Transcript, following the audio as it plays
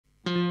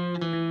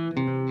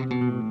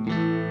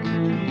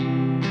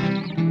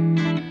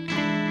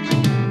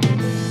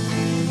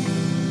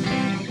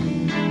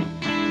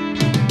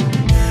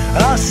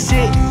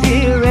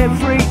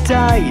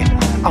day.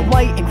 I'm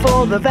waiting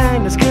for the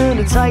van that's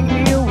gonna take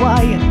me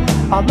away.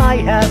 I may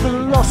have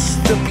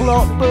lost the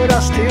plot, but I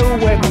still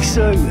wear my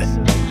suit.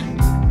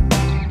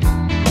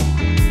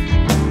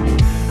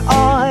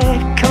 I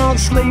can't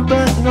sleep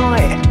at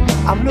night.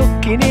 I'm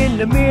looking in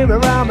the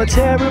mirror, I'm a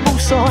terrible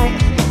sight.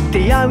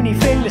 The only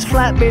thing that's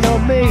flapping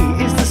on me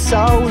is the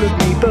sole of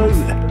me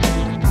boot.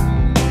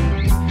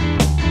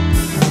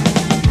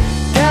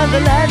 Down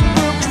the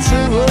Ladbrokes 2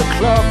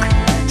 o'clock,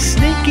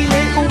 sneaky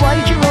little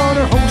wager on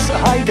a horse at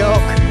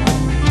Haydock.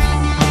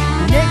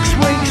 Next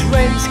week's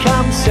rents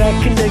come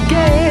second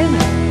again.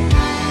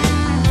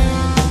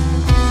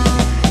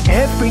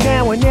 Every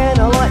now and then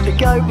I like to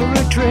go for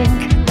a drink,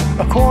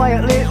 a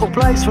quiet little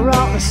place where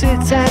I can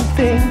sit and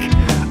think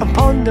and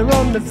ponder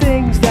on the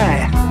things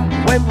that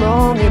went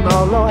wrong in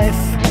my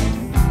life.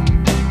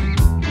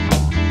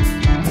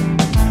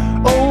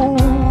 All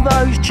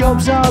those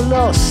jobs I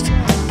lost,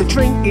 the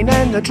drinking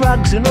and the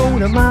drugs and all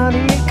the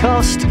money it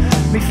cost.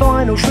 My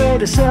final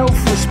shred of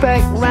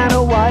self-respect ran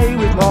away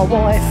with my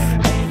wife.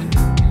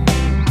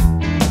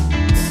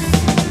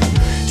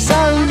 So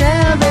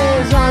now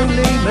there's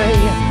only me,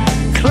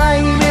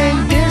 claiming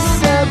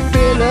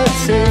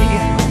disability.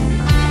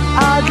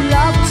 I'd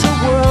love to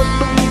work,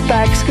 but my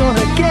back's gone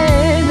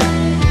again.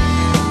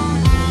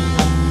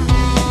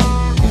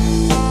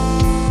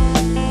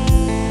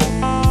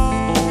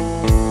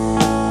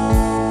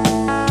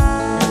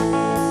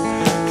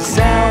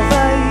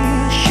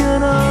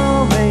 Salvation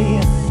Army,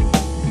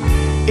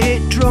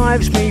 it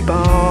drives me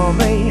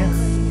balmy.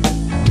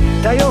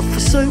 They offer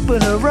soup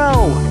and a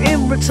roll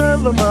in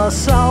return for my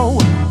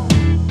soul.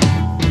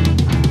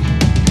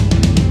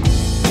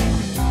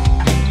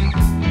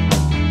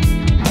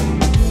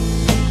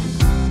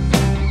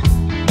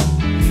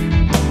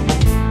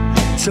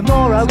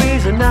 Tomorrow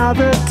is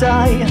another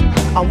day.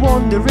 I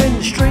wander in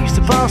the streets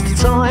to pass the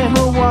time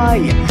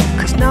away,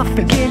 'cause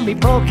nothing in me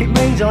pocket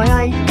means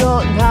I ain't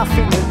got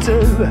nothing to do.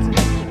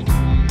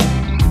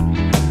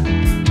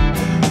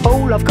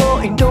 All I've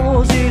got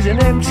indoors is an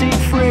empty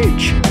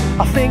fridge.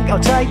 I think I'll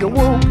take a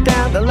walk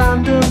down the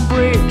London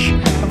Bridge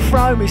and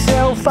throw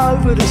myself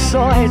over the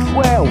side.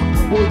 Well,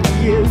 wouldn't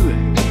you?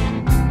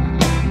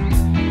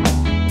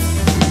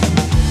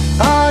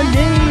 I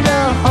need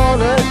a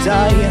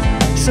holiday,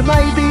 so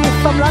maybe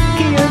if I'm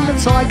lucky and the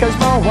tide goes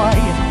my way,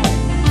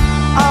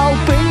 I'll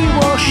be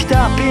washed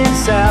up in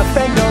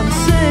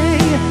Southend-on-Sea.